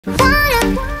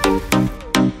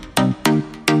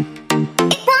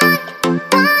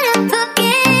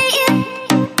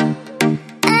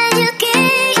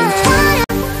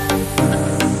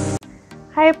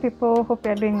people, hope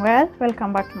you're doing well.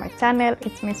 Welcome back to my channel.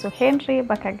 It's me, Henry,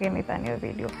 back again with a new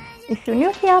video. If you're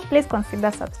new here, please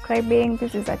consider subscribing.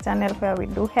 This is a channel where we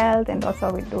do health and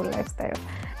also we do lifestyle.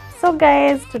 So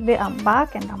guys, today I'm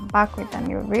back with a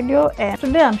new video, and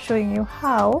today I'm showing you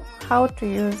how to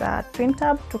use a twin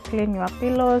tub to clean your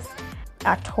pillows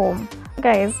at home.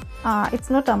 Guys, it's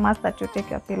not a must that you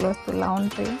take your pillows to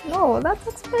laundry. No, that's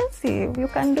expensive. You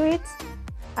can do it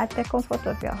at the comfort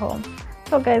of your home.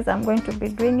 So guys, I'm going to be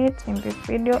doing it in this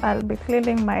video. I'll be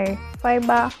cleaning my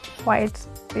fiber white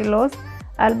pillows.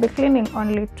 I'll be cleaning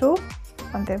only 2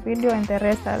 on the video, and the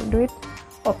rest I'll do it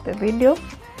off the video.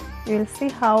 You'll see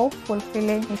how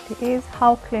fulfilling it is,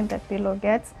 how clean the pillow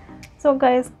gets. So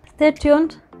guys, stay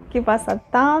tuned, give us a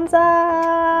thumbs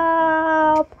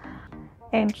up,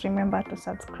 and remember to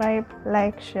subscribe,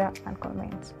 like, share and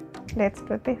comment. Let's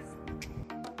do this.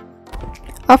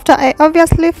 After I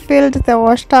obviously filled the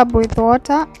wash tub with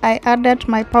water, I added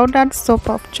my powdered soap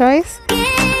of choice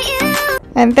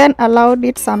and then allowed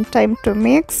it some time to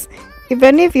mix.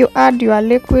 Even if you add your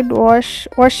liquid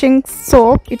washing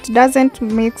soap, it doesn't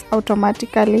mix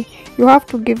automatically. You have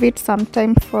to give it some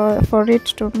time for it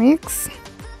to mix.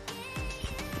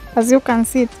 As you can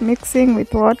see, it's mixing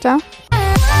with water.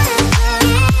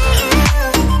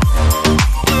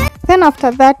 Then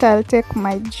after that, I'll take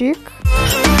my jig.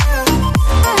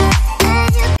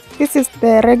 This is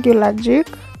the regular jig.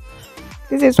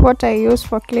 This is what I use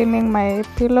for cleaning my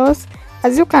pillows.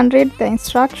 As you can read the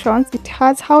instructions, it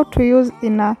has how to use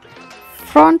in a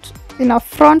front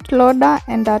loader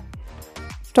and a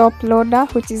top loader,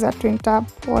 which is a twin tub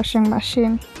washing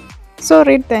machine. So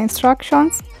read the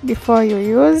instructions before you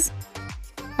use.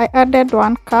 I added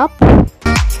 1 cup.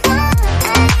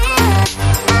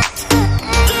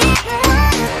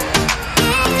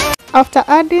 After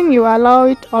adding, you allow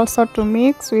it also to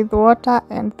mix with water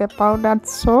and the powdered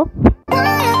soap.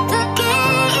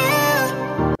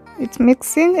 It's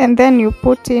mixing, and then you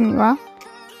put in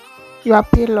your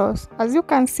pillows. As you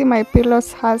can see, my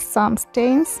pillows has some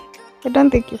stains. I don't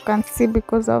think you can see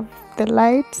because of the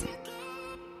light,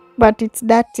 but it's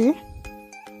dirty.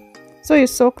 So you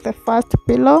soak the first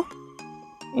pillow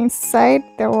inside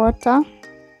the water,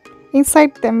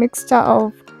 inside the mixture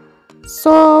of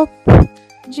soap,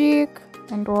 jig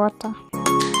and water.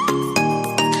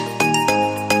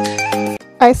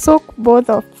 I soak both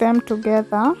of them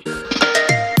together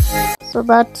so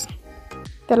that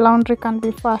the laundry can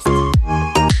be fast.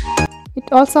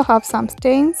 It also have some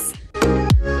stains.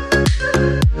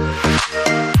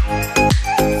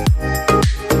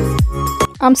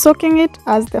 I'm soaking it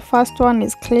as the first one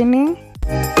is cleaning.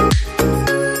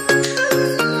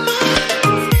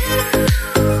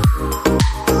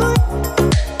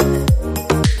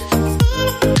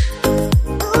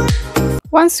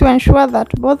 Once you ensure that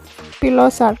both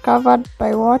pillows are covered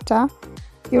by water,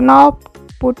 you now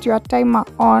put your timer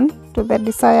on to the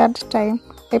desired time.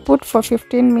 I put for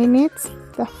 15 minutes,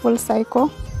 the full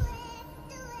cycle.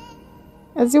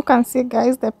 As you can see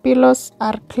guys, the pillows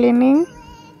are cleaning.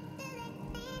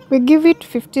 We give it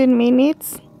 15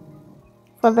 minutes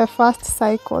for the first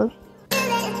cycle.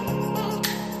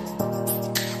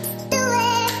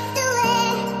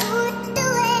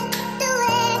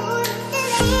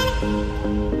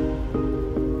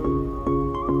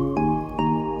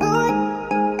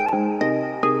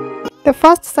 The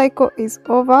first cycle is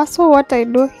over, so what I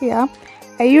do here,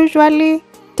 I usually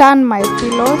turn my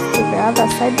pillows to the other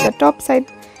side. The top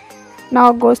side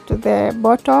now goes to the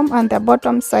bottom, and the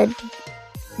bottom side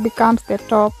becomes the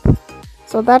top,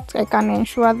 so that I can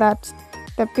ensure that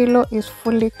the pillow is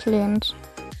fully cleaned.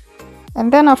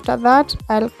 And then after that,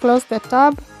 I'll close the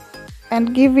tub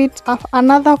and give it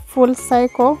another full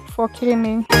cycle for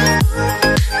cleaning.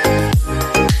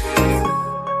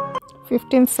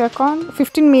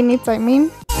 15 minutes I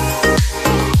mean.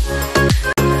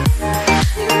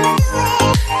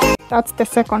 That's the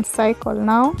second cycle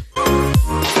now.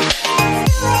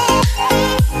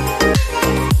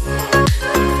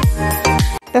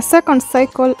 The second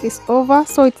cycle is over,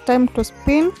 so it's time to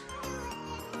spin.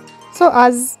 So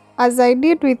as I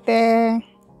did with the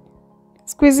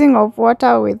squeezing of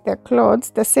water with the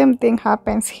clothes, the same thing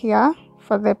happens here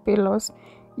for the pillows.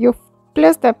 You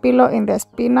place the pillow in the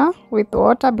spinner with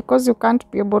water because you can't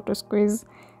be able to squeeze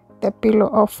the pillow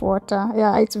off water.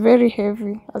 Yeah, it's very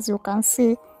heavy. As you can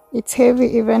see, it's heavy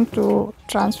even to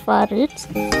transfer it.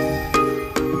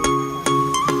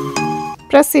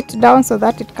 Press it down so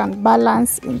that it can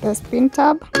balance in the spin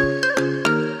tub.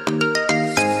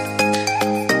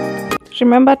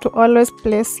 Remember to always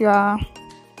place your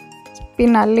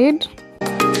spinner lid.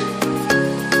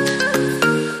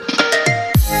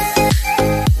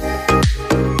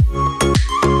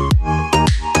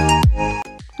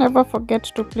 never forget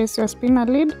to place your spinner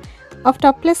lid.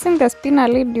 After placing the spinner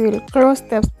lid, you will close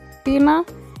the spinner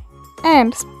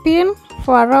and spin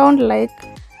for around like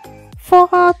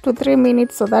 4 to 3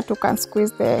 minutes so that you can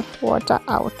squeeze the water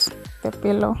out the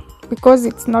pillow, because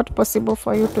it's not possible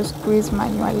for you to squeeze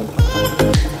manually.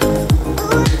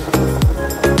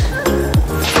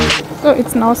 So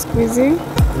it's now squeezing.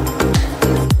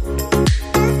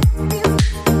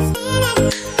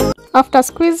 After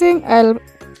squeezing, I'll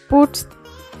put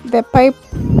the pipe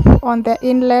on the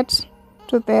inlet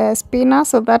to the spinner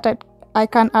so that I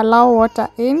can allow water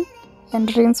in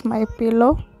and rinse my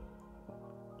pillow.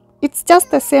 It's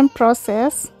just the same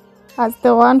process as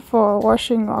the one for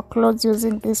washing your clothes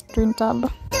using this twin tub.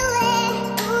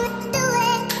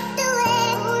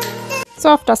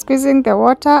 So after squeezing the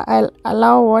water, I'll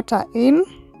allow water in.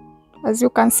 As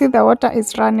you can see, the water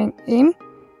is running in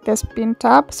the spin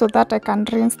tub so that I can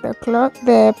rinse the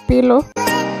pillow.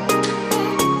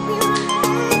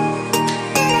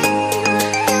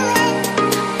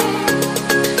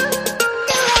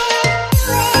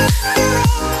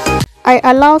 I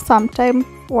allow some time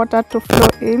water to flow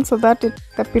in so that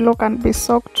the pillow can be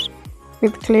soaked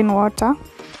with clean water,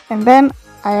 and then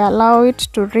I allow it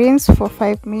to rinse for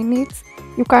 5 minutes.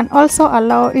 You can also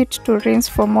allow it to rinse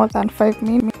for more than 5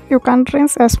 minutes. You can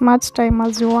rinse as much time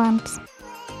as you want.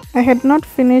 I had not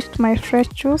finished my fresh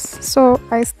juice, so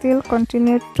I still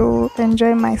continued to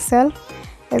enjoy myself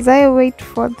as I wait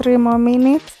for 3 more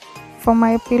minutes for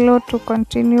my pillow to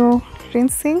continue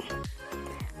rinsing.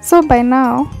 So by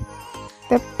now,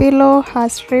 the pillow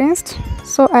has rinsed,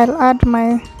 so I'll add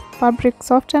my fabric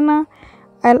softener.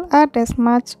 I'll add as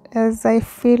much as I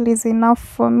feel is enough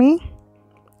for me,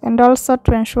 and also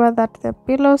to ensure that the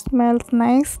pillow smells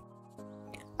nice.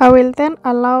 I will then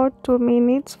allow 2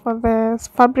 minutes for the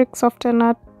fabric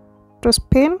softener to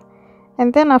spin,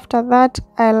 and then after that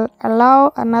I'll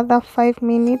allow another 5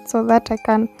 minutes so that I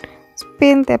can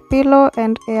spin the pillow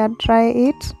and air dry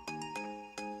it.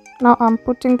 Now I'm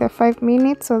putting the 5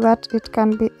 minutes so that it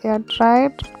can be air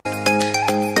dried.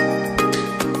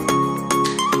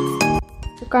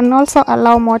 You can also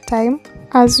allow more time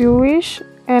as you wish,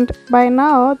 and by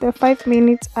now the 5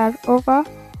 minutes are over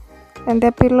and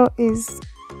the pillow is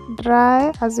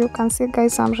dry. As you can see,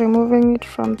 guys, I'm removing it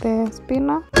from the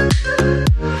spinner.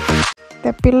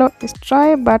 The pillow is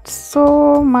dry but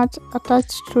so much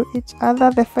attached to each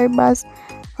other. The fibers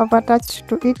have attached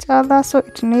to each other, so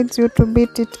it needs you to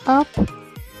beat it up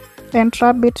and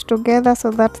rub it together so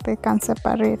that they can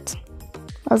separate.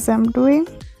 As I'm doing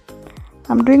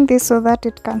this so that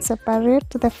it can separate,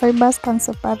 the fibers can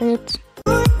separate.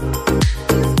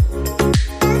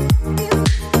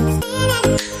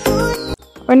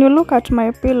 When you look at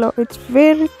my pillow, it's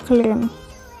very clean,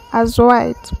 as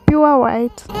white, pure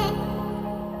white,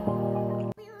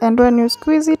 and when you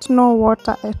squeeze it, no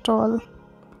water at all.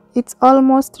 It's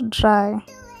almost dry,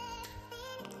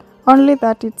 only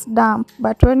that it's damp,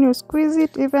 but when you squeeze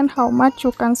it, even how much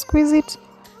you can squeeze it,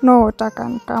 no water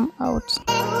can come out.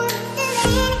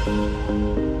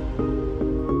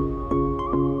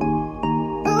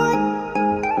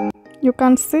 You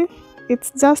can see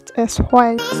it's just as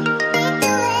white,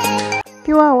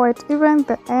 pure white. Even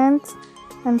the ends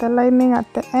and the lining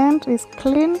at the end is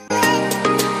clean.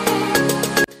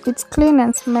 It's clean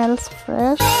and smells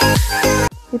fresh.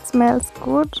 It smells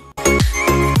good.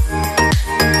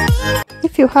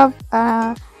 If you have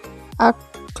a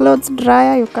clothes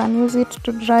dryer, you can use it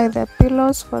to dry the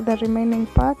pillows for the remaining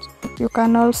part. You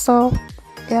can also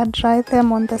air dry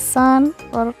them on the sun,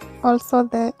 or also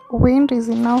the wind is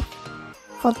enough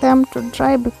for them to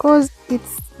dry because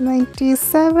it's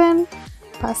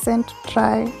 97%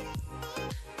 dry.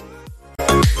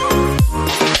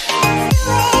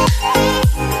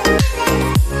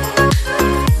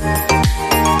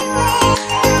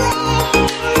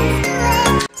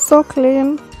 So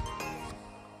clean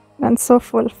and so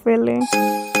fulfilling.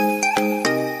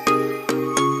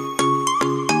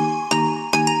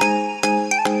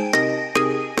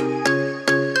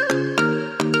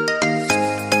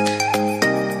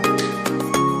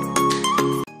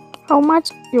 How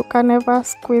much you can ever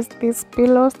squeeze these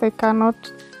pillows, they cannot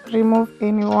remove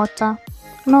any water.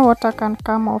 No water can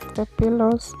come off the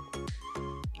pillows,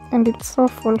 and it's so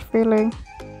fulfilling.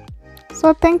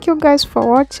 So thank you guys for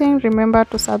watching. Remember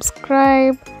to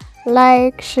subscribe,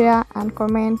 like, share and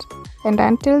comment, and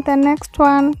until the next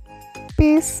one,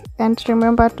 peace, and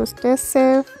remember to stay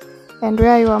safe and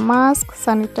wear your mask,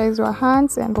 sanitize your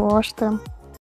hands and wash them.